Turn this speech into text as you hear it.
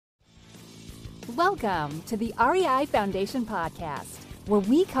Welcome to the REI Foundation Podcast, where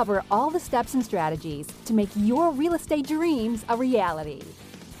we cover all the steps and strategies to make your real estate dreams a reality.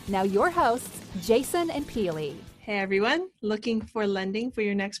 Now your hosts, Jason and Peely. Hey everyone, looking for lending for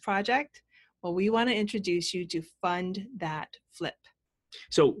your next project? Well, we want to introduce you to Fund That Flip.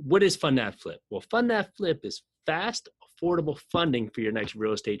 So what is Fund That Flip? Well, Fund That Flip is fast, affordable funding for your next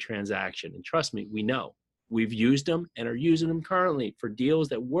real estate transaction. And trust me, we know. We've used them and are using them currently for deals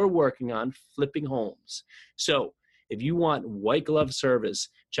that we're working on flipping homes. So if you want white glove service,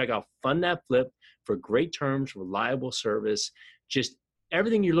 check out Fund That Flip for great terms, reliable service, just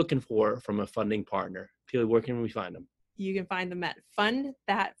everything you're looking for from a funding partner. Peely, where can we find them? You can find them at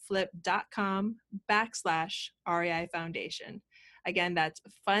fundthatflip.com/REI Foundation. Again, that's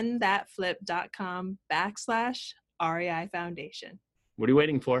fundthatflip.com/REI Foundation. What are you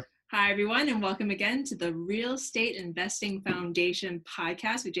waiting for? Hi, everyone, and welcome again to the Real Estate Investing Foundation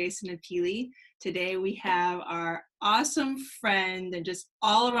podcast with Jason and Peely. Today, we have our awesome friend and just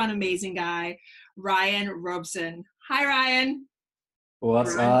all-around amazing guy, Ryan Robson. Hi, Ryan.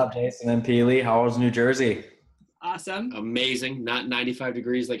 What's up, Jason and Peely? How was New Jersey? Awesome. Amazing. Not 95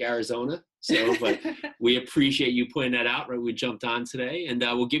 degrees like Arizona. So, but we appreciate you putting that out, right? We jumped on today, and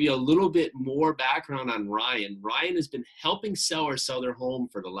we'll give you a little bit more background on Ryan. Ryan has been helping sellers sell their home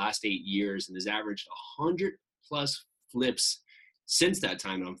for the last 8 years and has averaged 100 plus flips since that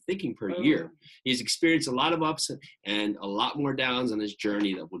time. And I'm thinking per year. He's experienced a lot of ups and a lot more downs on his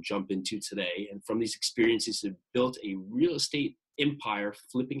journey that we'll jump into today. And from these experiences, he's built a real estate empire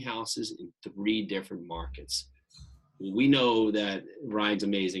flipping houses in 3 different markets. We know that Ryan's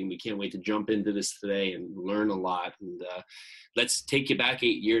amazing. We can't wait to jump into this today and learn a lot. And let's take you back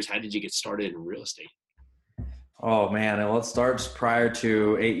 8 years. How did you get started in real estate? Oh, man. Well, it starts prior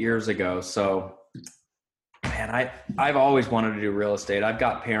to 8 years ago. So, man, I've always wanted to do real estate. I've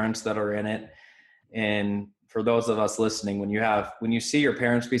got parents that are in it. And for those of us listening, when you see your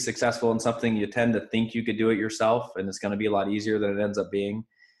parents be successful in something, you tend to think you could do it yourself, and it's going to be a lot easier than it ends up being.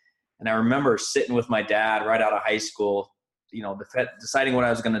 And I remember sitting with my dad right out of high school, deciding what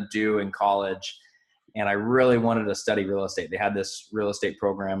I was going to do in college. And I really wanted to study real estate. They had this real estate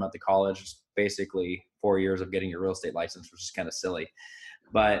program at the college, basically 4 years of getting your real estate license, which is kind of silly.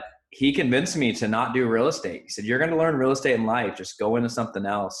 But he convinced me to not do real estate. He said, you're going to learn real estate in life. Just go into something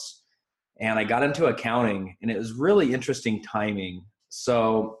else. And I got into accounting, and it was really interesting timing.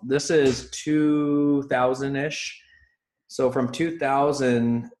 So this is 2000-ish. So from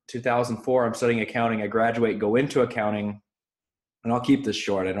 2000, 2004, I'm studying accounting. I graduate, go into accounting, and I'll keep this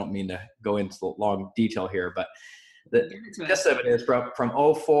short. I don't mean to go into long detail here, but the gist of it is from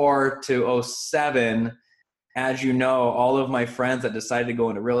 04 to 07, as you know, all of my friends that decided to go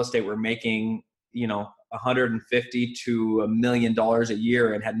into real estate were making, $150 to $1 million a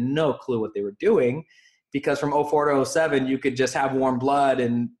year and had no clue what they were doing, because from 04 to 07, you could just have warm blood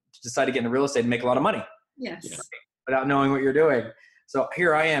and decide to get into real estate and make a lot of money. Yes. Without knowing what you're doing. So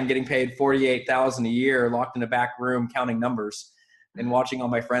here I am getting paid $48,000 a year, locked in a back room, counting numbers and watching all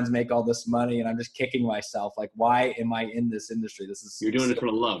my friends make all this money. And I'm just kicking myself. Like, why am I in this industry? You're doing it for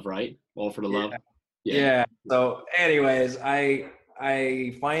the love, right? All for the love. Yeah. So anyways, I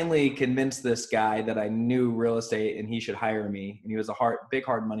finally convinced this guy that I knew real estate and he should hire me. And he was a big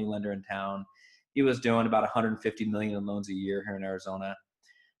hard money lender in town. He was doing about $150 million in loans a year here in Arizona.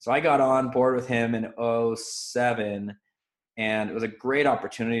 So I got on board with him in 07, and it was a great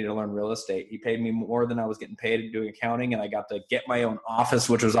opportunity to learn real estate. He paid me more than I was getting paid doing accounting, and I got to get my own office,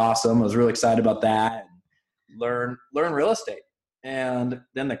 which was awesome. I was really excited about that, and learn real estate. And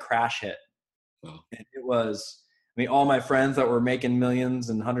then the crash hit. Wow. And it was, all my friends that were making millions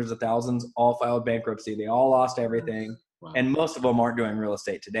and hundreds of thousands all filed bankruptcy. They all lost everything. Wow. And most of them aren't doing real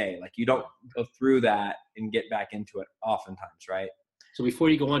estate today. Like, you don't go through that and get back into it oftentimes, right? So before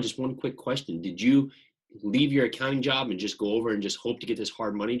you go on, just one quick question. Did you leave your accounting job and just go over and just hope to get this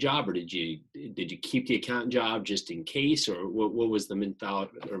hard money job? Or did you keep the accountant job just in case? Or what was the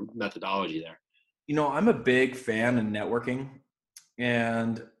methodology there? I'm a big fan of networking.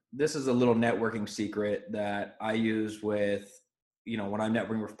 And this is a little networking secret that I use with, when I'm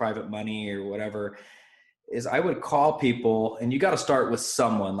networking with private money or whatever, is I would call people, and you got to start with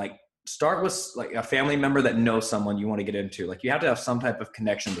someone. Start with like a family member that knows someone you want to get into. Like, you have to have some type of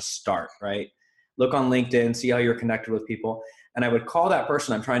connection to start, right? Look on LinkedIn, see how you're connected with people. And I would call that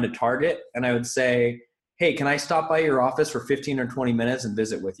person I'm trying to target, and I would say, hey, can I stop by your office for 15 or 20 minutes and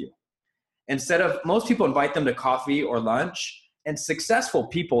visit with you? Instead of, most people invite them to coffee or lunch, and successful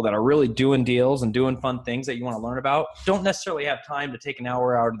people that are really doing deals and doing fun things that you want to learn about don't necessarily have time to take an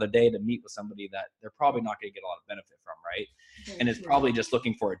hour out of the day to meet with somebody that they're probably not going to get a lot of benefit from, right? And it's probably just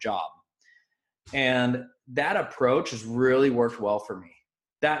looking for a job. And that approach has really worked well for me.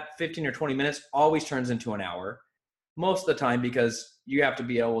 That 15 or 20 minutes always turns into an hour most of the time, because you have to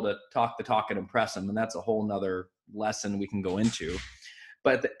be able to talk the talk and impress them. And that's a whole nother lesson we can go into.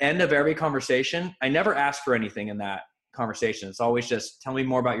 But at the end of every conversation, I never ask for anything in that conversation. It's always just, tell me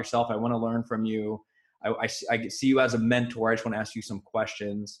more about yourself. I want to learn from you. I see you as a mentor. I just want to ask you some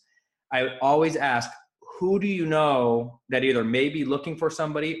questions. I always ask, who do you know that either may be looking for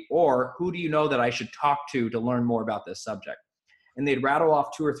somebody, or who do you know that I should talk to learn more about this subject? And they'd rattle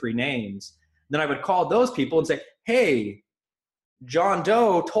off 2 or 3 names. Then I would call those people and say, hey, John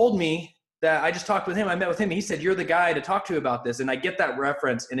Doe told me that I just talked with him. I met with him. He said, you're the guy to talk to about this. And I get that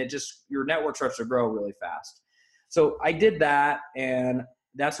reference, and your network starts to grow really fast. So I did that, and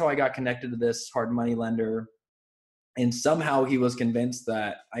that's how I got connected to this hard money lender. And somehow he was convinced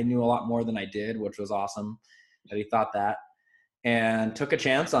that I knew a lot more than I did, which was awesome that he thought that, and took a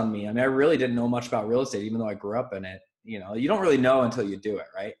chance on me. I mean, I really didn't know much about real estate, even though I grew up in it. You know, you don't really know until you do it,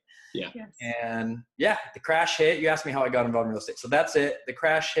 right? Yeah. Yes. And yeah, the crash hit. You asked me how I got involved in real estate. So that's it. The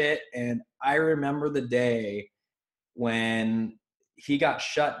crash hit. And I remember the day when he got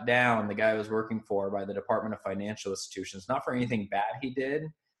shut down, the guy I was working for, by the Department of Financial Institutions, not for anything bad he did,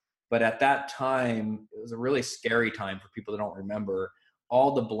 but at that time, it was a really scary time for people that don't remember.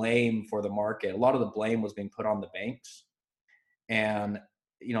 All the blame for the market, a lot of the blame was being put on the banks. And,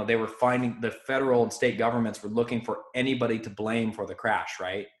 you know, they were finding, the federal and state governments were looking for anybody to blame for the crash,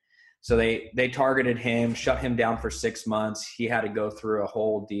 right? So they targeted him, shut him down for 6 months. He had to go through a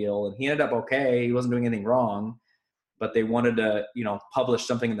whole deal, and he ended up okay. He wasn't doing anything wrong, but they wanted to, you know, publish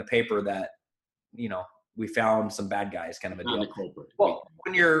something in the paper that, you know, we found some bad guys, kind of a deal. Well,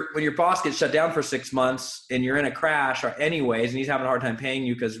 when your boss gets shut down for 6 months and you're in a crash or anyways, and he's having a hard time paying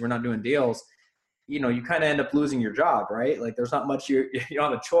you because we're not doing deals, you know, you kind of end up losing your job, right? Like there's not much you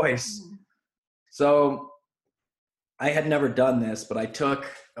don't have a choice. Mm-hmm. So I had never done this, but I took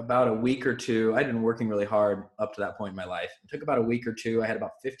about a week or two. I'd been working really hard up to that point in my life. It took about a week or two. I had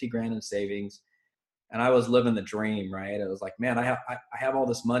about 50 grand in savings, and I was living the dream, right? I was like, man, I have all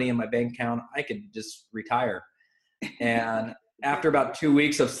this money in my bank account. I could just retire. And after about 2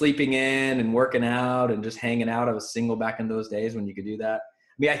 weeks of sleeping in and working out and just hanging out, I was single back in those days when you could do that.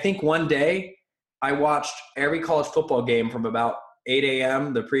 I mean, I think one day I watched every college football game from about 8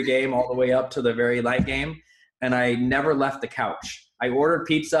 a.m., the pregame, all the way up to the very late game. And I never left the couch. I ordered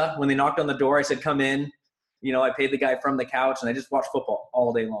pizza. When they knocked on the door, I said, come in. You know, I paid the guy from the couch, and I just watched football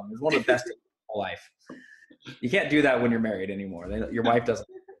all day long. It was one of the best days of my life. You can't do that when you're married anymore. Your wife doesn't.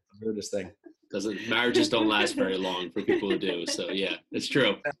 It's the weirdest thing. Marriages don't last very long for people who do. So yeah, it's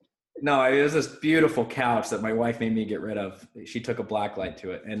true. No, it was this beautiful couch that my wife made me get rid of. She took a black light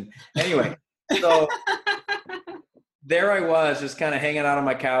to it. And anyway, so there I was just kind of hanging out on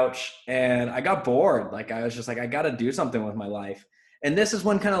my couch, and I got bored. Like I was just like, I got to do something with my life. And this is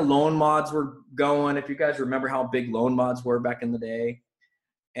when kind of loan mods were going. If you guys remember how big loan mods were back in the day.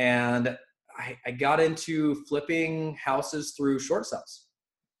 And I got into flipping houses through short sales.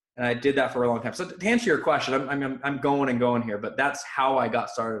 And I did that for a long time. So to answer your question, I'm going and going here, but that's how I got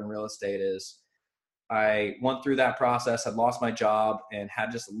started in real estate. Is I went through that process, had lost my job, and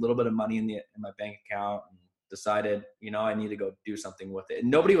had just a little bit of money in my bank account, and decided, you know, I need to go do something with it.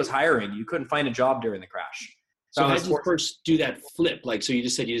 And nobody was hiring. You couldn't find a job during the crash. So how did you first do that flip? Like, so you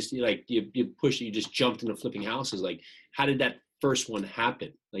just said you just jumped into flipping houses. Like, how did that first one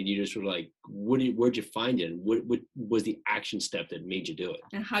happen? Like, you just were like, where'd you find it? And what was the action step that made you do it?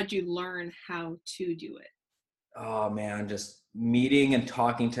 And how'd you learn how to do it? Oh man, just meeting and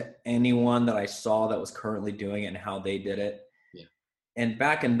talking to anyone that I saw that was currently doing it and how they did it. Yeah. And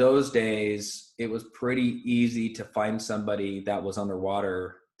back in those days, it was pretty easy to find somebody that was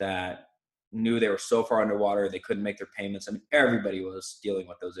underwater that knew they were so far underwater they couldn't make their payments. I mean, everybody was dealing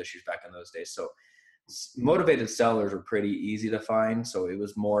with those issues back in those days. So motivated sellers were pretty easy to find. So it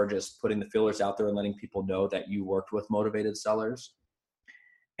was more just putting the feelers out there and letting people know that you worked with motivated sellers.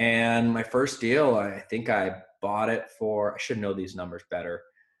 And my first deal, I think I bought it for, I should know these numbers better,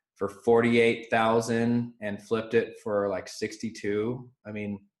 for $48,000 and flipped it for like 62. I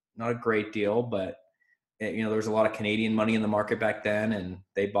mean, not a great deal, but you know, there was a lot of Canadian money in the market back then, and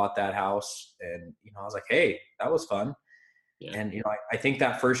they bought that house, and, you know, I was like, hey, that was fun. Yeah. And, you know, I think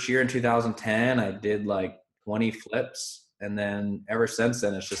that first year in 2010, I did like 20 flips. And then ever since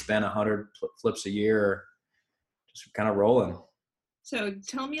then, it's just been 100 flips a year, just kind of rolling. So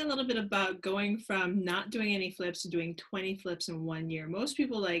tell me a little bit about going from not doing any flips to doing 20 flips in 1 year. Most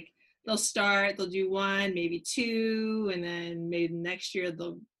people, like, they'll do one, maybe two, and then maybe next year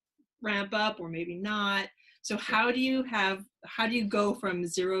they'll ramp up, or maybe not. So how do you go from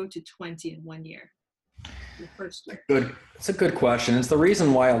 0 to 20 in 1 year? The first year. Good. It's a good question. It's the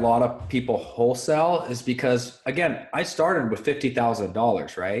reason why a lot of people wholesale is because, again, I started with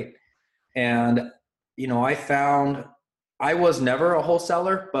 $50,000, right? And, I found I was never a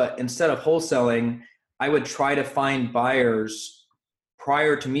wholesaler, but instead of wholesaling, I would try to find buyers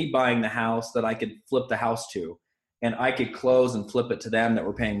prior to me buying the house that I could flip the house to, and I could close and flip it to them that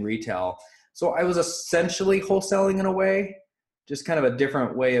were paying retail. So I was essentially wholesaling in a way, just kind of a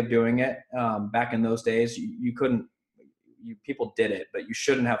different way of doing it. Back in those days, you couldn't, people did it, but you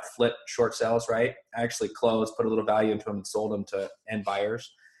shouldn't have flipped short sales, right? I actually closed, put a little value into them and sold them to end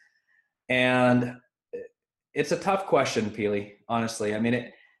buyers. And it's a tough question, Peely, honestly. I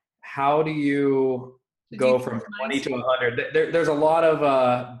mean, how do you go from 20 to 100? There's a lot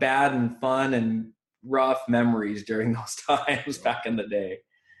of bad and fun and rough memories during those times back in the day.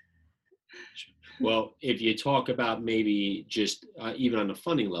 Well, if you talk about maybe just even on the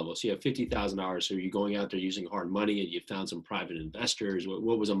funding level, so you have $50,000, so you're going out there using hard money and you found some private investors.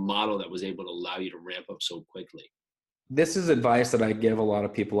 What was a model that was able to allow you to ramp up so quickly? This is advice that I give a lot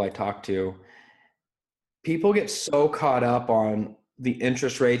of people I talk to. People get so caught up on the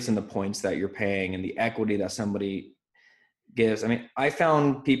interest rates and the points that you're paying and the equity that somebody gives. I mean, I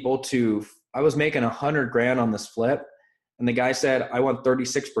found I was making $100,000 on this flip, and the guy said, I want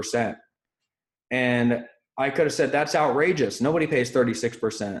 36%. And I could have said, that's outrageous. Nobody pays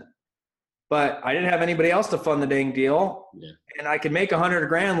 36%. But I didn't have anybody else to fund the dang deal. Yeah. And I could make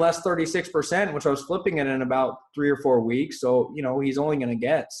 $100,000 less 36%, which I was flipping it in about 3 or 4 weeks. So, he's only going to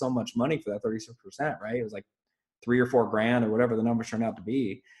get so much money for that 36%, right? It was like $3 or $4 grand or whatever the numbers turned out to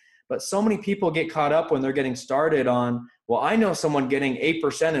be. But so many people get caught up when they're getting started on, well, I know someone getting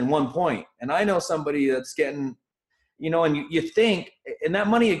 8% in 1 point, and I know somebody that's getting, and you think, and that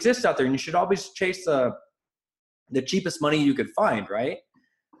money exists out there, and you should always chase the cheapest money you could find, right?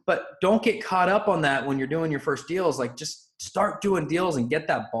 But don't get caught up on that when you're doing your first deals. Like, just start doing deals and get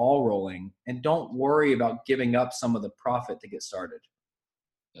that ball rolling, and don't worry about giving up some of the profit to get started.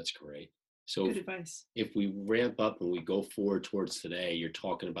 That's great. So good advice. If we ramp up and we go forward towards today, you're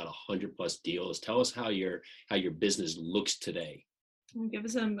talking about 100+ deals. Tell us how your business looks today. Give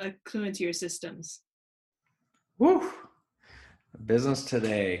us a clue into your systems. Woo! Business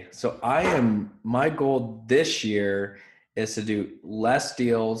today. So my goal this year is to do less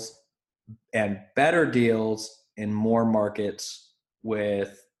deals and better deals in more markets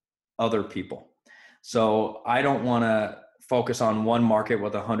with other people. So I don't want to focus on one market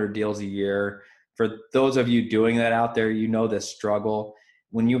with 100 deals a year. For those of you doing that out there, this struggle.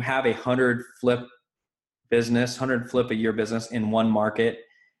 When you have 100 flip a year business in one market,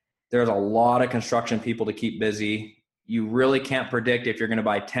 there's a lot of construction people to keep busy. You really can't predict if you're going to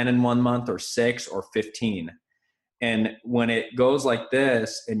buy 10 in 1 month or 6 or 15. And when it goes like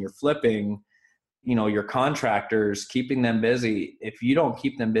this and you're flipping, your contractors, keeping them busy, if you don't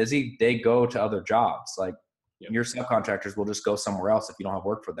keep them busy, they go to other jobs. Like, your subcontractors will just go somewhere else if you don't have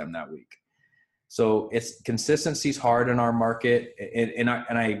work for them that week. So consistency is hard in our market, and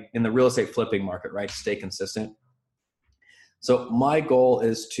I in the real estate flipping market, right? Stay consistent. So my goal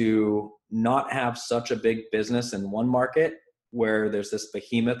is to not have such a big business in one market where there's this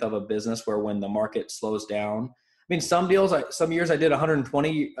behemoth of a business where when the market slows down, I mean, some years I did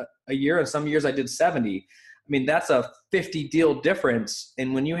 120 a year, and some years I did 70. I mean, that's a 50 deal difference.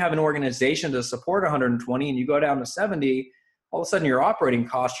 And when you have an organization to support 120 and you go down to 70, all of a sudden your operating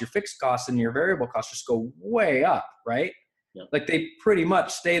costs, your fixed costs, and your variable costs just go way up, right? Yep. Like, they pretty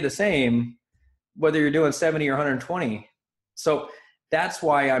much stay the same whether you're doing 70 or 120. So that's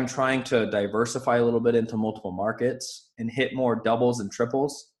why I'm trying to diversify a little bit into multiple markets and hit more doubles and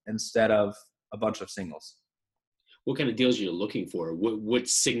triples instead of a bunch of singles. What kind of deals are you looking for? What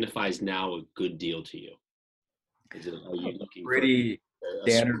signifies now a good deal to you? Are you looking pretty for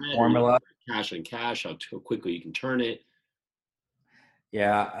a standard formula? Cash on cash, how quickly you can turn it?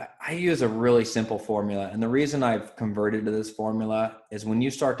 Yeah, I use a really simple formula. And the reason I've converted to this formula is when you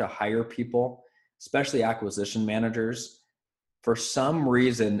start to hire people, especially acquisition managers, for some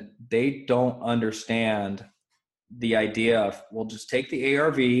reason, they don't understand the idea of, well, just take the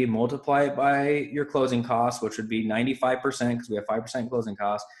ARV, multiply it by your closing costs, which would be 95% because we have 5% closing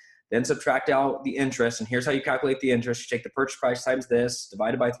costs, then subtract out the interest. And here's how you calculate the interest. You take the purchase price times this,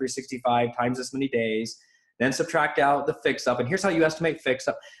 divided by 365 times this many days, then subtract out the fix up. And here's how you estimate fix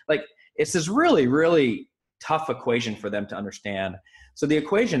up. Like, it's this really, really tough equation for them to understand. So the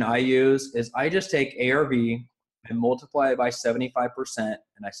equation I use is I just take ARV and multiply it by 75%,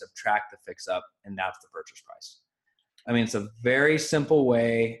 and I subtract the fix up, and that's the purchase price. I mean, it's a very simple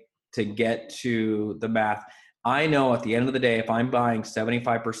way to get to the math. I know at the end of the day, if I'm buying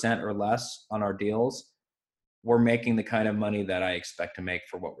 75% or less on our deals, we're making the kind of money that I expect to make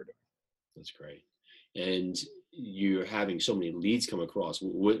for what we're doing. That's great. And you're having so many leads come across.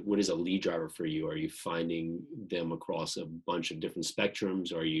 What is a lead driver for you? Are you finding them across a bunch of different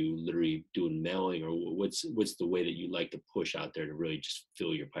spectrums? Are you literally doing mailing, or what's the way that you like to push out there to really just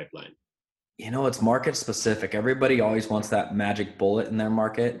fill your pipeline? It's market specific. Everybody always wants that magic bullet in their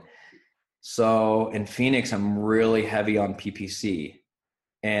market. So in Phoenix, I'm really heavy on PPC.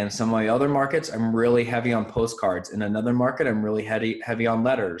 And some of my other markets, I'm really heavy on postcards. In another market, I'm really heavy on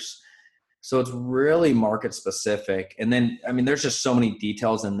letters. So it's really market specific. And then, there's just so many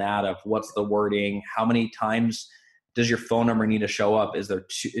details in that of what's the wording, how many times does your phone number need to show up? Is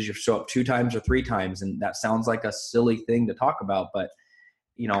you show up 2 times or 3 times? And that sounds like a silly thing to talk about, but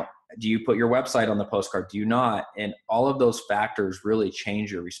do you put your website on the postcard? Do you not? And all of those factors really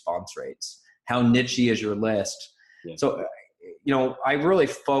change your response rates. How niche-y is your list? Yeah. So, I really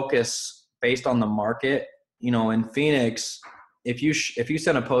focus based on the market. In Phoenix, if you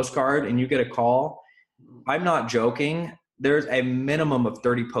send a postcard and you get a call, I'm not joking. There's a minimum of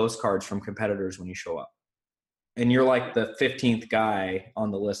 30 postcards from competitors when you show up. And you're like the 15th guy on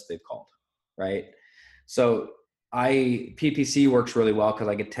the list they've called, right? So PPC works really well because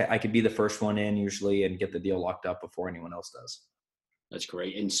I could be the first one in usually and get the deal locked up before anyone else does. That's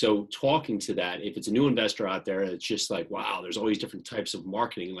great. And so talking to that, if it's a new investor out there, it's just like, wow, there's all these different types of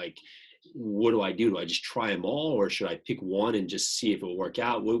marketing. Like, what do I do? Do I just try them all, or should I pick one and just see if it will work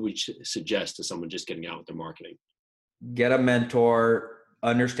out? What would you suggest to someone just getting out with their marketing? Get a mentor,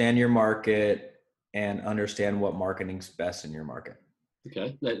 understand your market, and understand what marketing's best in your market.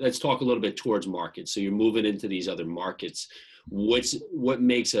 Okay, let's talk a little bit towards markets. So you're moving into these other markets. What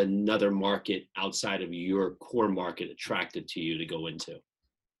makes another market outside of your core market attractive to you to go into?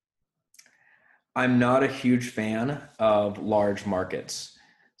 I'm not a huge fan of large markets.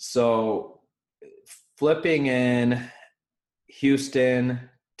 So flipping in Houston,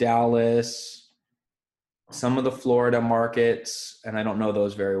 Dallas, some of the Florida markets, and I don't know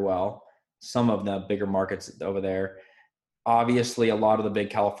those very well, some of the bigger markets over there. Obviously, a lot of the big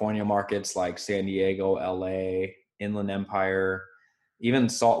California markets like San Diego, LA, Inland Empire, even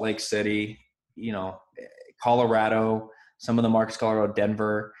Salt Lake City, Colorado, some of the markets, Colorado,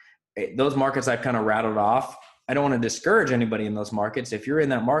 Denver, those markets I've kind of rattled off. I don't want to discourage anybody in those markets. If you're in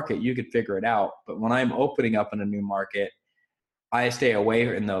that market, you could figure it out. But when I'm opening up in a new market, I stay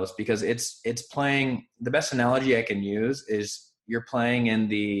away in those because it's playing. The best analogy I can use is you're playing in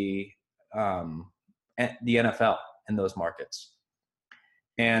the NFL in those markets.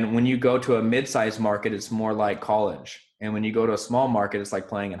 And when you go to a mid-sized market, it's more like college. And when you go to a small market, it's like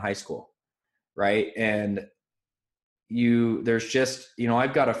playing in high school, right? And there's just,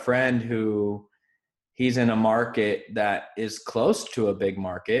 I've got a friend who he's in a market that is close to a big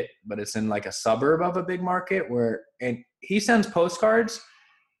market, but it's in like a suburb of a big market and he sends postcards,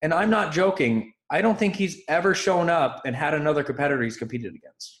 and I'm not joking. I don't think he's ever shown up and had another competitor he's competed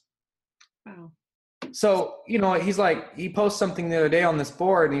against. Wow. So, he's like, he posts something the other day on this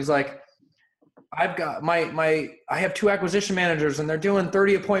board and he's like, I've got I have 2 acquisition managers and they're doing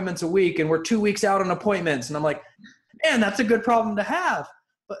 30 appointments a week and we're 2 weeks out on appointments. And I'm like, man, that's a good problem to have.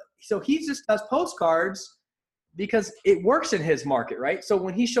 But so he just does postcards because it works in his market, right? So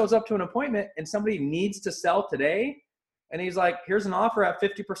when he shows up to an appointment and somebody needs to sell today and he's like, here's an offer at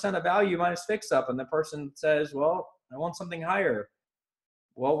 50% of value minus fix up. And the person says, well, I want something higher.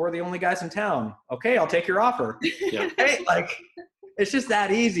 Well, we're the only guys in town. Okay, I'll take your offer. Yeah. Hey, it's just that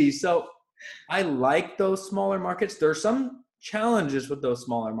easy. So I like those smaller markets. There's some challenges with those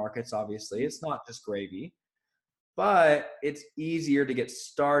smaller markets, obviously. It's not just gravy. But it's easier to get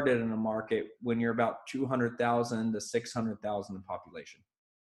started in a market when you're about 200,000 to 600,000 in population.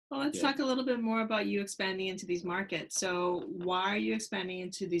 Well, let's talk a little bit more about you expanding into these markets. So why are you expanding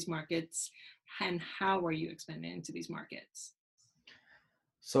into these markets, and how are you expanding into these markets?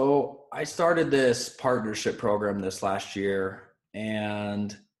 So I started this partnership program this last year,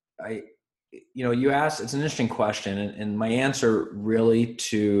 and you asked, it's an interesting question. And my answer really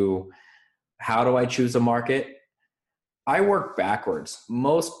to how do I choose a market? I work backwards.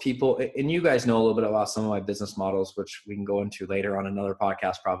 Most people, and you guys know a little bit about some of my business models, which we can go into later on another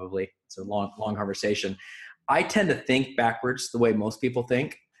podcast, probably. It's a long conversation. I tend to think backwards the way most people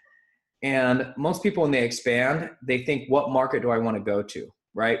think. And most people, when they expand, they think, what market do I want to go to?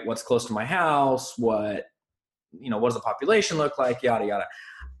 Right? What's close to my house? What does the population look like? Yada, yada.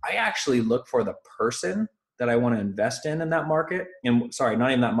 I actually look for the person that I want to invest in that market. And sorry,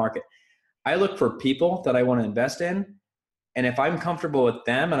 not in that market. I look for people that I want to invest in And if I'm comfortable with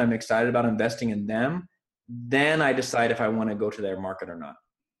them and I'm excited about investing in them, then I decide if I want to go to their market or not.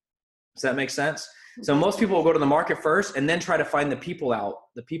 Does that make sense? So most people will go to the market first and then try to find the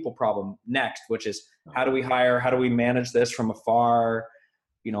people problem next, which is how do we hire? How do we manage this from afar?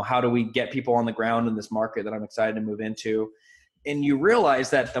 How do we get people on the ground in this market that I'm excited to move into? And you realize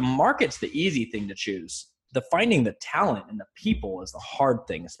that the market's the easy thing to choose. The finding the talent and the people is the hard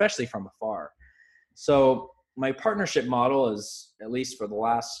thing, especially from afar. So my partnership model is, at least for the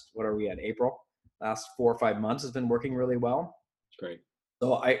last, what are we at, April? Last 4 or 5 months has been working really well. Great.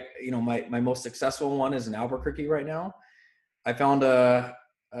 So my most successful one is in Albuquerque right now. I found a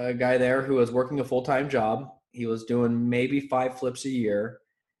guy there who was working a full-time job. He was doing maybe 5 flips a year.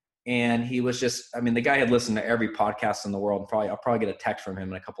 And he was the guy had listened to every podcast in the world. I'll probably get a text from him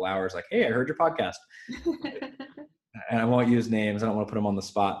in a couple hours like, hey, I heard your podcast. And I won't use names. I don't want to put him on the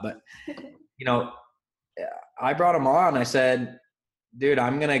spot. But, I brought him on. I said, dude,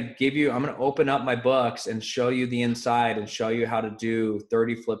 I'm going to open up my books and show you the inside and show you how to do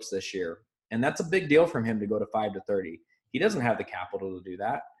 30 flips this year. And that's a big deal from him to go to 5 to 30. He doesn't have the capital to do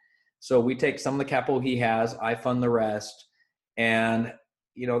that. So we take some of the capital he has, I fund the rest. And,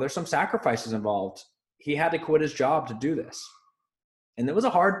 there's some sacrifices involved. He had to quit his job to do this. And it was a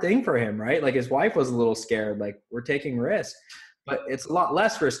hard thing for him, right? Like his wife was a little scared, like we're taking risks, but it's a lot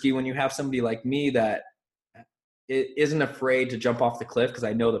less risky when you have somebody like me that isn't afraid to jump off the cliff because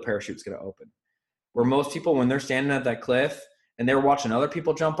I know the parachute's going to open. Where most people, when they're standing at that cliff and they're watching other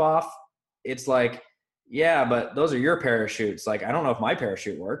people jump off, it's like, yeah, but those are your parachutes. Like, I don't know if my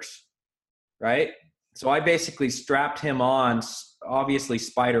parachute works, right? So I basically strapped him on, obviously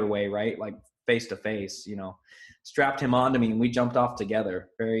spider way, right? Like face to face, strapped him onto me and we jumped off together.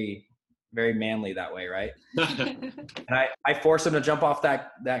 Very, very manly that way, right? And I forced him to jump off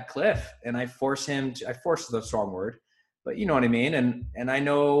that cliff, and I force is a strong word, but you know what I mean? And I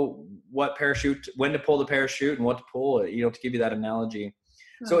know when to pull the parachute and what to pull, to give you that analogy.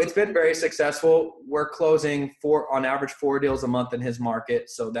 So it's been very successful. We're closing on average 4 deals a month in his market.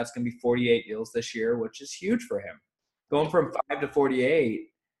 So that's going to be 48 deals this year, which is huge for him. Going from 5 to 48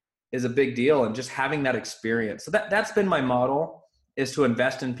 is a big deal. And just having that experience. So that's been my model, is to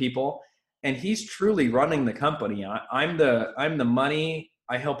invest in people. And he's truly running the company. I'm the money.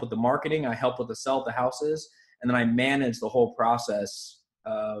 I help with the marketing. I help with the sell of the houses. And then I manage the whole process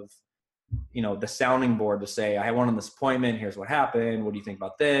of, the sounding board to say, I went on this appointment. Here's what happened. What do you think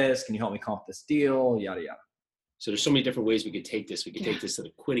about this? Can you help me comp this deal? Yada, yada. So there's so many different ways we could take this. We could take this to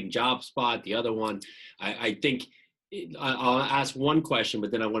the quitting job spot. The other one, I think I'll ask one question,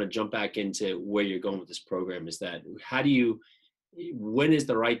 but then I want to jump back into where you're going with this program, is that when is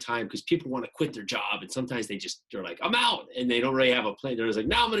the right time? Because people want to quit their job, and sometimes they're like, I'm out, and they don't really have a plan. They're just like,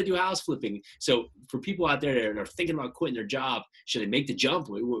 now I'm going to do house flipping. So for people out there that are thinking about quitting their job, should they make the jump?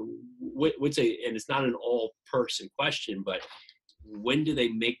 And it's not an all person question, but when do they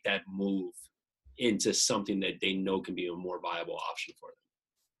make that move into something that they know can be a more viable option for them?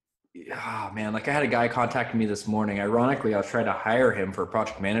 Yeah, man. Like I had a guy contact me this morning. Ironically, I was trying to hire him for a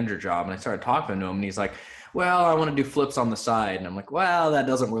project manager job, and I started talking to him, and he's like, well, I want to do flips on the side. And I'm like, well, that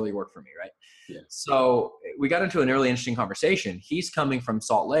doesn't really work for me, right? Yeah. So we got into an really interesting conversation. He's coming from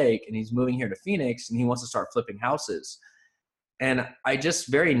Salt Lake and he's moving here to Phoenix, and he wants to start flipping houses. And I just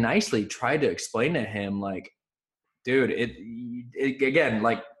very nicely tried to explain to him, like, dude, it again,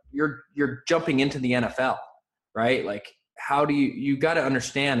 like you're jumping into the NFL, right? Like, how do you got to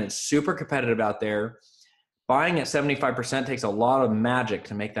understand it's super competitive out there. Buying at 75% takes a lot of magic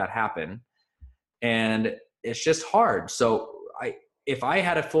to make that happen. And it's just hard. So if I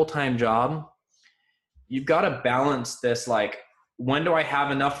had a full-time job, you've got to balance this. Like, when do I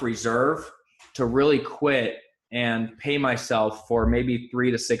have enough reserve to really quit and pay myself for maybe 3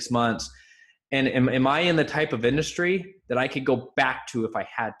 to 6 months? And am I in the type of industry that I could go back to if I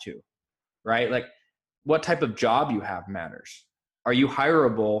had to, right? Like, what type of job you have matters. Are you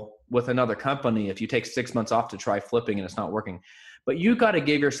hireable with another company if you take 6 months off to try flipping and it's not working? But you got to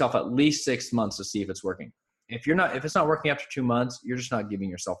give yourself at least 6 months to see if it's working. If it's not working after 2 months, you're just not giving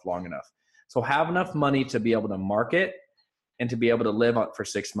yourself long enough. So have enough money to be able to market and to be able to live on for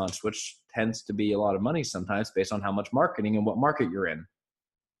 6 months, which tends to be a lot of money sometimes based on how much marketing and what market you're in,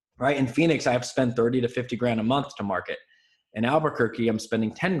 right? In Phoenix, I have to spend 30 to 50 grand a month to market. In Albuquerque, I'm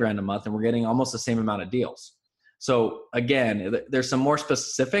spending 10 grand a month, and we're getting almost the same amount of deals. So again, there's some more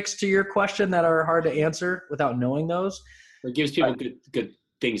specifics to your question that are hard to answer without knowing those. It gives people good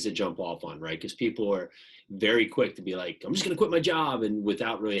things to jump off on, right? Because people are very quick to be like, I'm just going to quit my job, and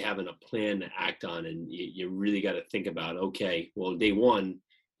without really having a plan to act on. And you really got to think about, okay, well, day one,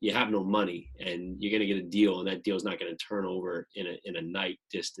 you have no money and you're going to get a deal, and that deal is not going to turn over in a night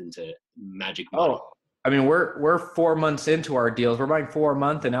just into magic money. Oh, I mean, we're 4 months into our deals. We're buying 4 a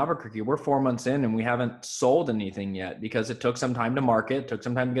month in Albuquerque. We're 4 months in and we haven't sold anything yet because it took some time to market, took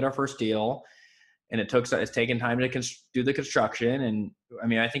some time to get our first deal. And it's taken time to do the construction. And I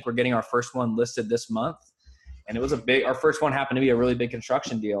mean, I think we're getting our first one listed this month. And it was our first one happened to be a really big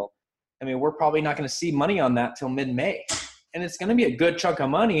construction deal. I mean, we're probably not going to see money on that till mid-May. And it's going to be a good chunk of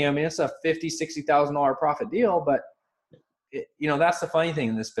money. I mean, it's a $50,000, $60,000 profit deal, but that's the funny thing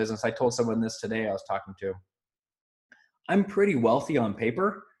in this business. I told someone this today I was talking to. I'm pretty wealthy on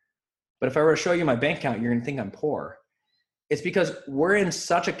paper, but if I were to show you my bank account, you're going to think I'm poor. It's because we're in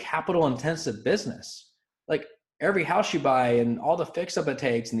such a capital intensive business. Like every house you buy and all the fix up it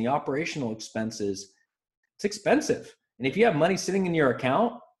takes and the operational expenses, it's expensive. And if you have money sitting in your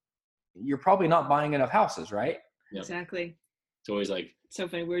account, you're probably not buying enough houses, right? Yep. Exactly. It's always like, so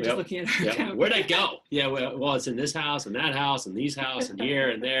funny. We were just looking at our account. Where'd I go? Yeah, well, it's in this house and that house and these house and here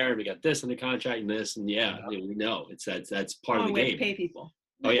and there. And we got this in the contract and this. And we know that's part of the game. Pay people.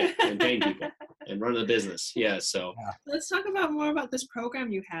 Oh yeah, and paying people and running the business. Yeah, so. Let's talk more about this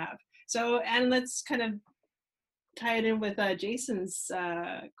program you have. So, and let's kind of tie it in with Jason's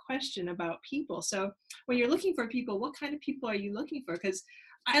question about people. So when you're looking for people, what kind of people are you looking for? Because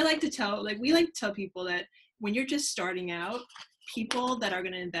we like to tell people that when you're just starting out, people that are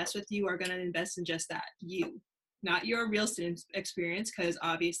going to invest with you are going to invest in just that, you, not your real estate experience, because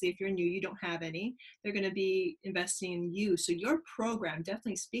obviously if you're new, you don't have any. They're going to be investing in you. So your program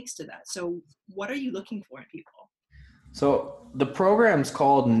definitely speaks to that. So what are you looking for in people? So the program's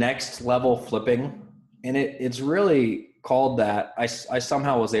called Next Level Flipping, and it's really called that. I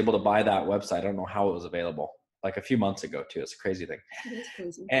somehow was able to buy that website. I don't know how it was available, like a few months ago too. It's a crazy thing. It is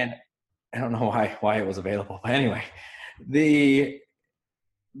crazy. And I don't know why it was available. But anyway, the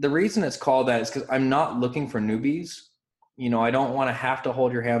reason it's called that is because I'm not looking for newbies. I don't want to have to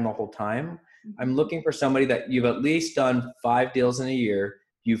hold your hand the whole time. I'm looking for somebody that you've at least done 5 deals in a year.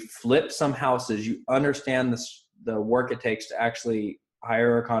 You've flipped some houses. You understand the work it takes to actually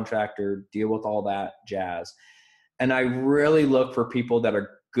hire a contractor, deal with all that jazz. And I really look for people that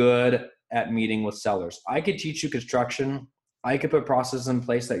are good at meeting with sellers. I could teach you construction. I could put processes in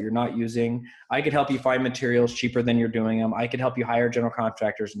place that you're not using. I could help you find materials cheaper than you're doing them. I could help you hire general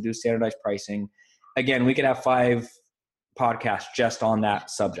contractors and do standardized pricing. Again, we could have 5 podcasts just on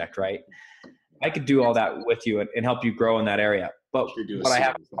that subject, right? I could do all that with you and help you grow in that area. But what I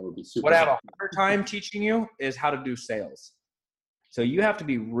have a hard time teaching you is how to do sales. So you have to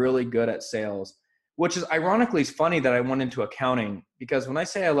be really good at sales, which is ironically funny that I went into accounting, because when I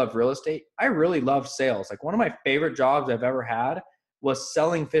say I love real estate, I really love sales. Like one of my favorite jobs I've ever had was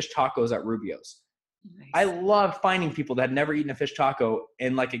selling fish tacos at Rubio's. Nice. I love finding people that had never eaten a fish taco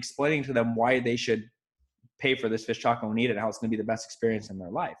and like explaining to them why they should pay for this fish taco and eat it, how it's going to be the best experience in their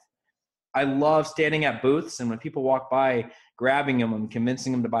life. I love standing at booths and when people walk by, grabbing them and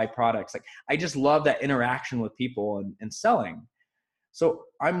convincing them to buy products. Like I just love that interaction with people and selling. So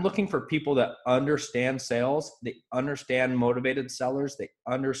I'm looking for people that understand sales. They understand motivated sellers. They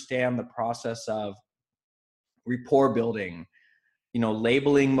understand the process of rapport building,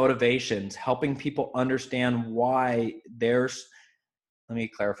 labeling motivations, helping people understand why let me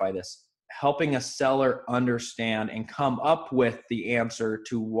clarify this, helping a seller understand and come up with the answer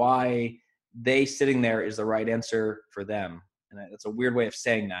to why they sitting there is the right answer for them. And that's a weird way of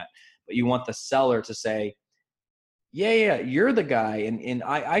saying that, but you want the seller to say, yeah, you're the guy. And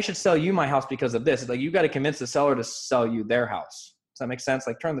I should sell you my house because of this. It's like, you got to convince the seller to sell you their house. Does that make sense?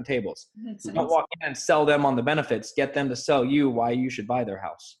 Like turn the tables. Don't walk in and sell them on the benefits, get them to sell you why you should buy their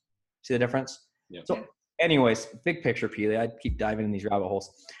house. See the difference? Yeah. So anyways, big picture, Peely, I keep diving in these rabbit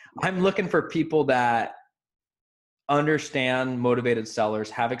holes. I'm looking for people that understand motivated sellers,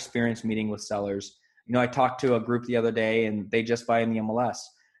 have experience meeting with sellers. I talked to a group the other day and they just buy in the MLS,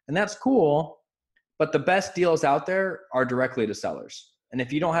 and that's cool. But the best deals out there are directly to sellers. And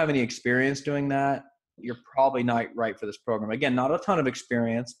if you don't have any experience doing that, you're probably not right for this program. Again, not a ton of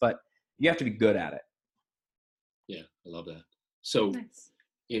experience, but you have to be good at it. Yeah, I love that. So nice.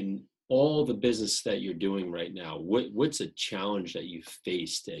 In all the business that you're doing right now, what's a challenge that you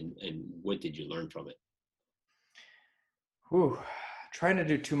faced and what did you learn from it? Trying to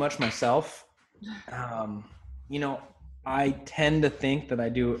do too much myself. I tend to think that I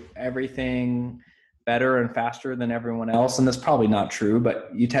do everything better and faster than everyone else. And that's probably not true, but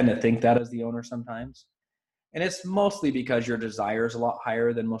you tend to think that as the owner sometimes. And it's mostly because your desire is a lot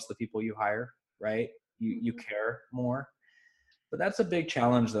higher than most of the people you hire, right? You care more. But that's a big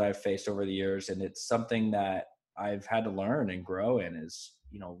challenge that I've faced over the years. And it's something that I've had to learn and grow in is,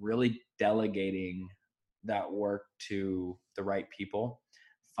 really delegating that work to the right people,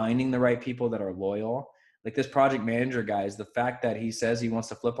 finding the right people that are loyal. Like this project manager guy, is the fact that he says he wants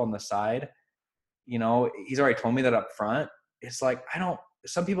to flip on the side, he's already told me that up front. It's like,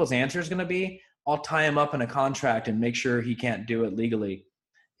 some people's answer is going to be, I'll tie him up in a contract and make sure he can't do it legally.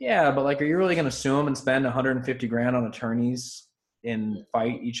 Yeah, but like, are you really going to sue him and spend $150,000 on attorneys and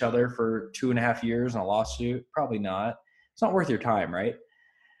fight each other for 2.5 years in a lawsuit? Probably not. It's not worth your time, right?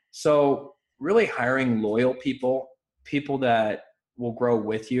 So really hiring loyal people that will grow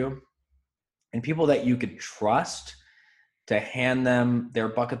with you, and people that you could trust to hand them their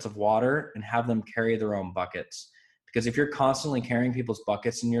buckets of water and have them carry their own buckets. Because if you're constantly carrying people's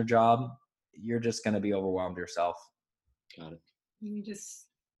buckets in your job, you're just going to be overwhelmed yourself. Got it. You just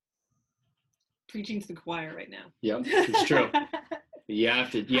preaching to the choir right now. Yep, it's true. You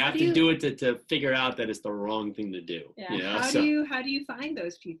have to do it to figure out that it's the wrong thing to do. Yeah. How do you find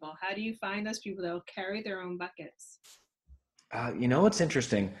those people? How do you find those people that will carry their own buckets? It's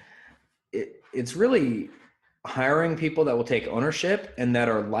interesting. It's really hiring people that will take ownership and that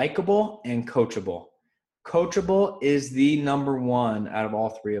are likable and coachable. Coachable is the number one out of all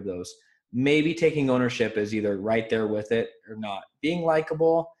three of those. Maybe taking ownership is either right there with it or not. Being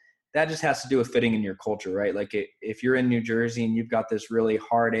likable, that just has to do with fitting in your culture, right? Like if you're in New Jersey and you've got this really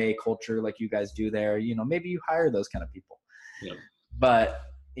hard A culture like you guys do there, maybe you hire those kind of people. Yeah. But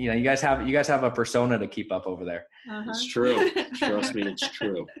you guys have a persona to keep up over there. Uh-huh. It's true. Trust me, it's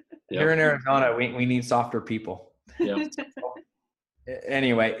true. Yep. Here in Arizona, we need softer people. Yeah.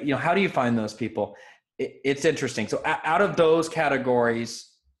 Anyway, how do you find those people? It's interesting. So out of those categories,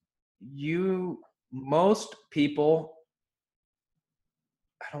 most people,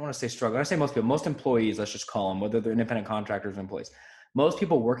 I don't want to say struggle. I say most people, most employees, let's just call them, whether they're independent contractors or employees, most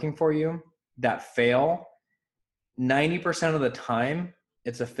people working for you that fail, 90% of the time,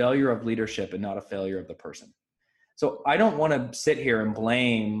 it's a failure of leadership and not a failure of the person. So I don't want to sit here and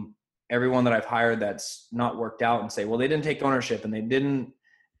blame everyone that I've hired that's not worked out and say, well, they didn't take ownership and they didn't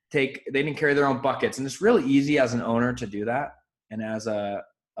carry their own buckets. And it's really easy as an owner to do that and as a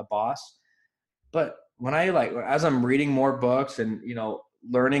boss. But when as I'm reading more books and,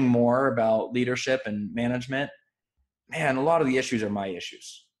 learning more about leadership and management, man, a lot of the issues are my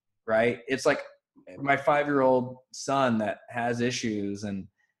issues, right? It's like my 5-year-old son that has issues and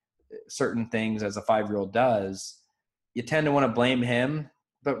certain things as a 5-year-old does, you tend to want to blame him,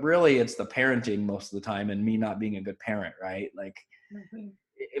 but really it's the parenting most of the time and me not being a good parent, right? Like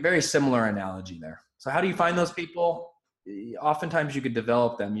a very similar analogy there. So how do you find those people? Oftentimes you could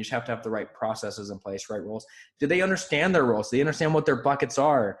develop them. You just have to have the right processes in place, right roles. Do they understand their roles? Do they understand what their buckets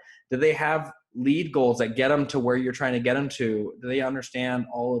are? Do they have lead goals that get them to where you're trying to get them to? Do they understand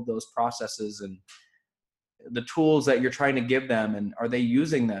all of those processes and the tools that you're trying to give them? And are they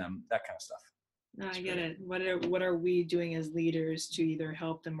using them? That kind of stuff. No, I get it. What are we doing as leaders to either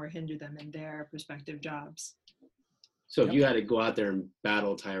help them or hinder them in their respective jobs? So if you had to go out there and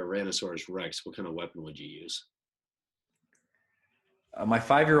battle Tyrannosaurus Rex, what kind of weapon would you use? My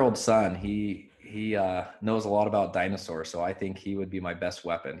 5-year-old son, he knows a lot about dinosaurs, so I think he would be my best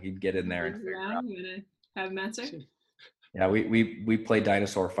weapon. He'd get in there and figure out. You gonna have him answer? Yeah, we play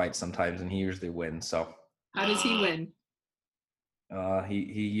dinosaur fights sometimes, and he usually wins. So how does he win?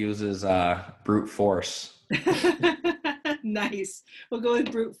 He uses brute force. Nice. We'll go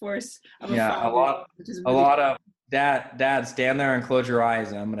with brute force. Yeah, a lot of dad, stand there and close your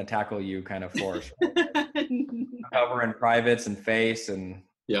eyes, and I'm going to tackle you kind of force. Covering privates and face, and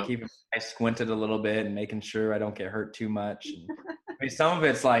keeping my eyes squinted a little bit, and making sure I don't get hurt too much. And, some of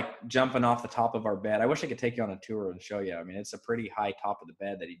it's like jumping off the top of our bed. I wish I could take you on a tour and show you. I mean, it's a pretty high top of the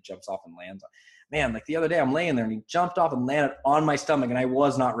bed that he jumps off and lands on. Man, like the other day I'm laying there and he jumped off and landed on my stomach, and I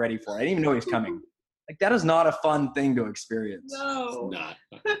was not ready for it. I didn't even know he was coming. Like, that is not a fun thing to experience. No.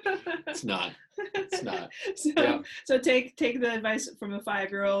 It's not. So take the advice from a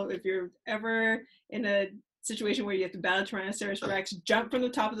 5-year-old. If you're ever in a situation where you have to battle Tyrannosaurus Rex, jump from the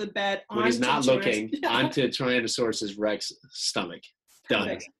top of the bed when he's not looking onto Tyrannosaurus Rex stomach. Done.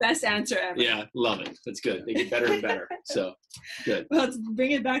 Perfect. Best answer ever. Yeah, love it. That's good. They get better and better. So good. Well, let's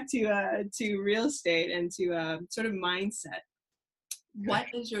bring it back to real estate and to sort of mindset. What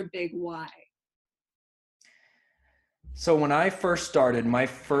is your big why? So when I first started, my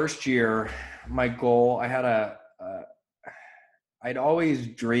first year, my goal, I'd always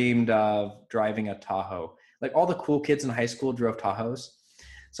dreamed of driving a Tahoe. Like all the cool kids in high school drove Tahoes.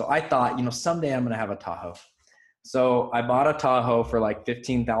 So I thought, someday I'm going to have a Tahoe. So I bought a Tahoe for like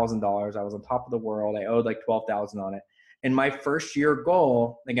 $15,000. I was on top of the world. I owed like $12,000 on it. And my first year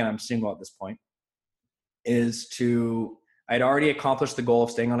goal, again, I'm single at this point, is to I'd already accomplished the goal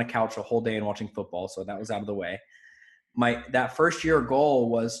of staying on a couch a whole day and watching football. So that was out of the way. That first year goal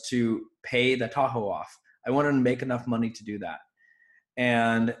was to pay the Tahoe off. I wanted to make enough money to do that.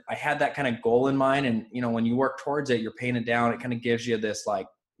 And I had that kind of goal in mind. And, when you work towards it, you're paying it down. It kind of gives you this, like,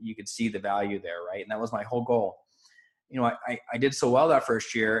 you could see the value there. Right. And that was my whole goal. I did so well that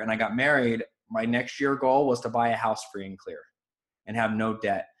first year and I got married. My next year goal was to buy a house free and clear and have no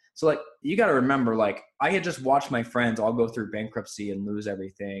debt. So, like, you got to remember, like, I had just watched my friends all go through bankruptcy and lose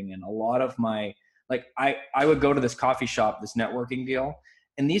everything. And a lot of my, like, I would go to this coffee shop, this networking deal,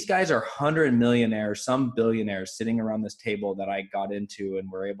 and these guys are 100 millionaires, some billionaires sitting around this table that I got into and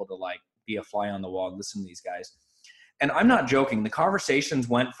were able to, like, be a fly on the wall and listen to these guys. And I'm not joking. The conversations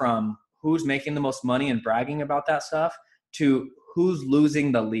went from who's making the most money and bragging about that stuff to who's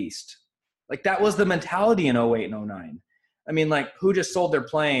losing the least. Like, that was the mentality in 08 and 09. I mean, like, who just sold their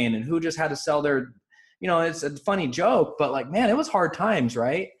plane and who just had to sell their, it's a funny joke, but, like, man, it was hard times,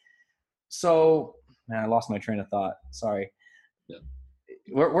 right? So, man, I lost my train of thought. Sorry. Yeah.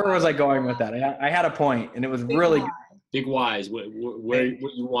 Where was I going with that? I had a point, and it was really big whys, what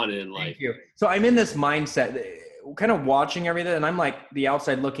you wanted in life. Thank you. So I'm in this mindset, kind of watching everything, and I'm like the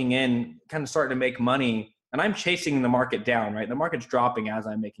outside looking in, kind of starting to make money, and I'm chasing the market down, right? The market's dropping as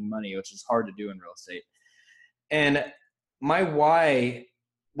I'm making money, which is hard to do in real estate. And my why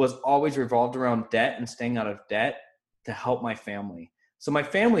was always revolved around debt and staying out of debt to help my family. So my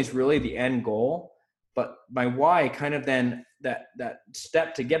family's really the end goal, but my why kind of then that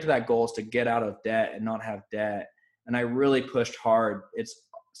step to get to that goal is to get out of debt and not have debt. And I really pushed hard.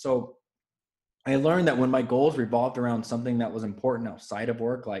 So I learned that when my goals revolved around something that was important outside of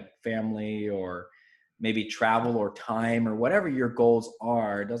work, like family or maybe travel or time or whatever your goals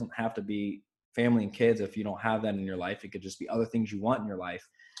are, it doesn't have to be family and kids. If you don't have that in your life, it could just be other things you want in your life.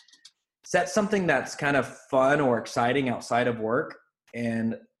 Set something that's kind of fun or exciting outside of work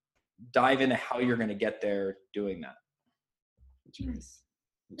and dive into how you're going to get there doing that. Nice.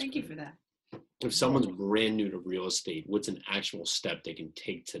 Thank you for that. If someone's brand new to real estate, what's an actual step they can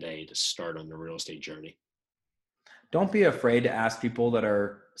take today to start on the real estate journey? Don't be afraid to ask people that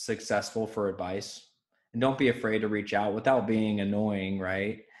are successful for advice, and don't be afraid to reach out without being annoying,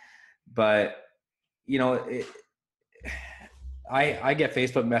 right? But, I get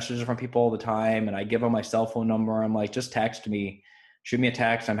Facebook messages from people all the time, and I give them my cell phone number. I'm like, just text me, shoot me a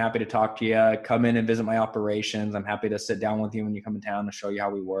text. I'm happy to talk to you. Come in and visit my operations. I'm happy to sit down with you when you come in town and show you how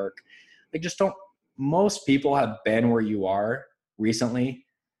we work. Like, most people have been where you are recently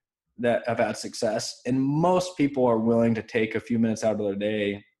that have had success. And most people are willing to take a few minutes out of their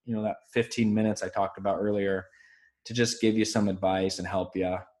day, that 15 minutes I talked about earlier, to just give you some advice and help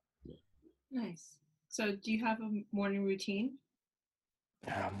you. Nice. So do you have a morning routine?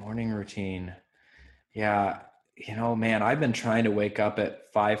 Morning routine. Yeah. Man, I've been trying to wake up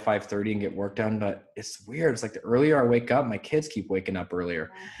at 5:30 and get work done, but it's weird. It's like the earlier I wake up, my kids keep waking up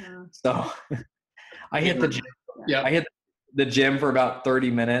earlier. Uh-huh. So I hit the gym. Yeah. I hit the gym for about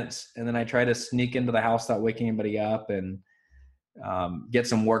 30 minutes, and then I try to sneak into the house without waking anybody up and get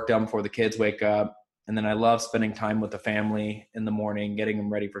some work done before the kids wake up. And then I love spending time with the family in the morning, getting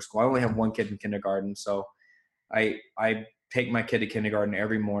them ready for school. I only have one kid in kindergarten, so I take my kid to kindergarten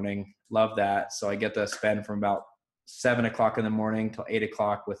every morning. Love that. So I get to spend from about 7 o'clock in the morning till 8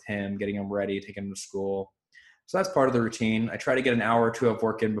 o'clock with him, getting him ready, taking him to school. So that's part of the routine. I try to get an hour or two of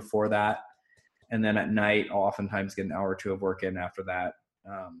work in before that. And then at night, I'll oftentimes get an hour or two of work in after that.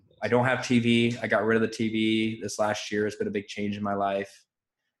 I don't have TV. I got rid of the TV this last year. It's been a big change in my life,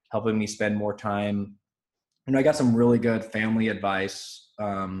 helping me spend more time. And I got some really good family advice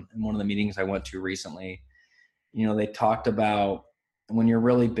in one of the meetings I went to recently. They talked about when you're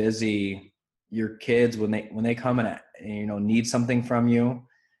really busy, your kids, when they come and need something from you,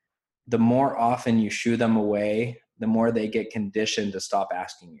 the more often you shoo them away, the more they get conditioned to stop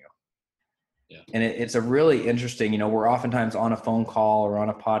asking you. Yeah. And it's a really interesting, we're oftentimes on a phone call or on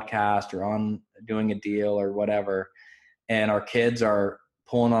a podcast or on doing a deal or whatever, and our kids are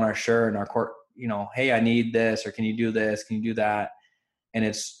pulling on our shirt and our court, hey, I need this, or can you do this? Can you do that? And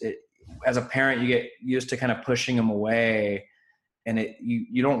as a parent, you get used to kind of pushing them away, and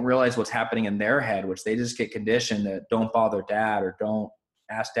you don't realize what's happening in their head, which they just get conditioned that don't bother dad or don't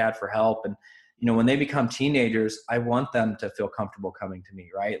ask dad for help. And, when they become teenagers, I want them to feel comfortable coming to me,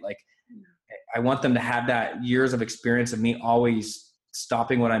 right? Like, I want them to have that years of experience of me always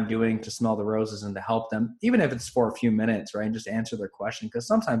stopping what I'm doing to smell the roses and to help them, even if it's for a few minutes, right? And just answer their question. Because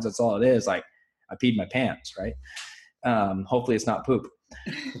sometimes that's all it is. Like, I peed my pants, right? Hopefully it's not poop.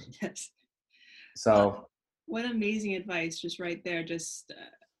 Yes. So what amazing advice just right there. Just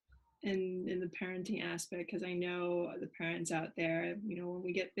in the parenting aspect, because I know the parents out there, when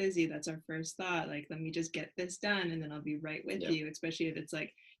we get busy, that's our first thought, like, let me just get this done and then I'll be right with you, especially if it's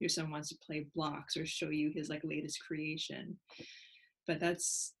like your son wants to play blocks or show you his like latest creation. But that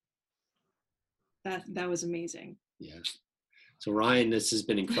was amazing. Yeah. So Ryan, this has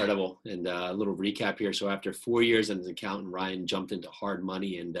been incredible. And a little recap here. So after 4 years as an accountant, Ryan jumped into hard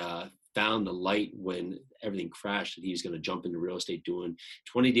money and found the light when everything crashed, that he was going to jump into real estate, doing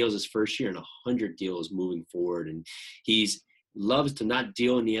 20 deals his first year and 100 deals moving forward. And he's loves to not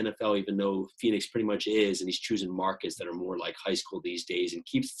deal in the NFL, even though Phoenix pretty much is, and he's choosing markets that are more like high school these days, and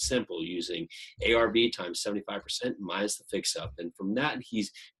keeps it simple using ARV times 75% minus the fix up. And from that,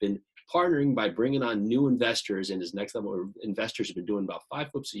 he's been partnering by bringing on new investors in his next level. Investors have been doing about 5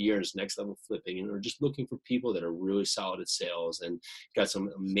 flips a year in his next level flipping, and are just looking for people that are really solid at sales and got some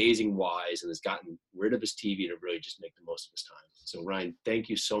amazing whys, and has gotten rid of his TV to really just make the most of his time. So Ryan, thank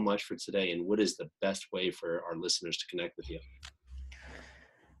you so much for today. And what is the best way for our listeners to connect with you?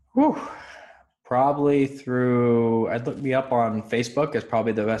 Probably I'd look me up on Facebook is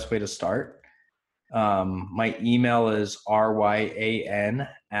probably the best way to start. My email is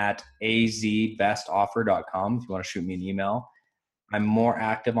ryan@azbestoffer.com if you want to shoot me an email. I'm more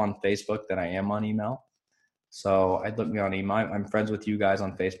active on Facebook than I am on email. So I'd look me on email. I'm friends with you guys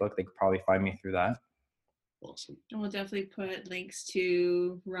on Facebook. They could probably find me through that. Awesome. And we'll definitely put links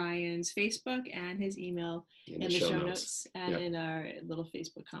to Ryan's Facebook and his email in the show notes and in our little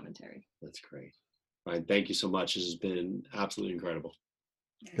Facebook commentary. That's great. Ryan, thank you so much. This has been absolutely incredible.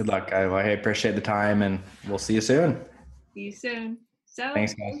 Good luck. I appreciate the time, and we'll see you soon. See you soon. So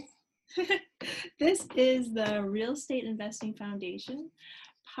thanks, guys. This is the Real Estate Investing Foundation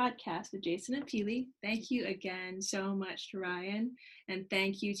podcast with Jason and Peely. Thank you again so much to Ryan, and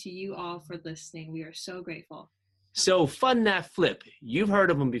thank you to you all for listening. We are so grateful. So Fund That Flip. You've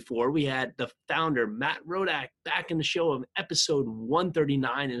heard of him before. We had the founder, Matt Rodak, back in the show of episode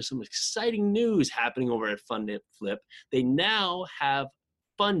 139, and some exciting news happening over at Fund That Flip. They now have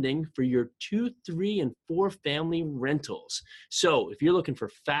funding for your 2, 3, and 4 family rentals. So if you're looking for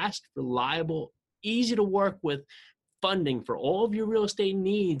fast, reliable, easy to work with funding for all of your real estate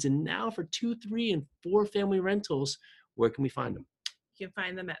needs, and now for 2, 3, and 4 family rentals, where can we find them? You can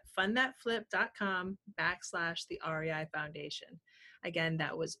find them at fundthatflip.com/the REI Foundation. Again,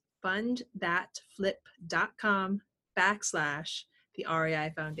 that was fundthatflip.com/the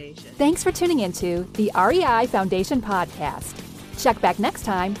REI Foundation. Thanks for tuning into the REI Foundation podcast. Check back next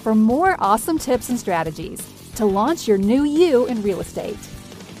time for more awesome tips and strategies to launch your new you in real estate.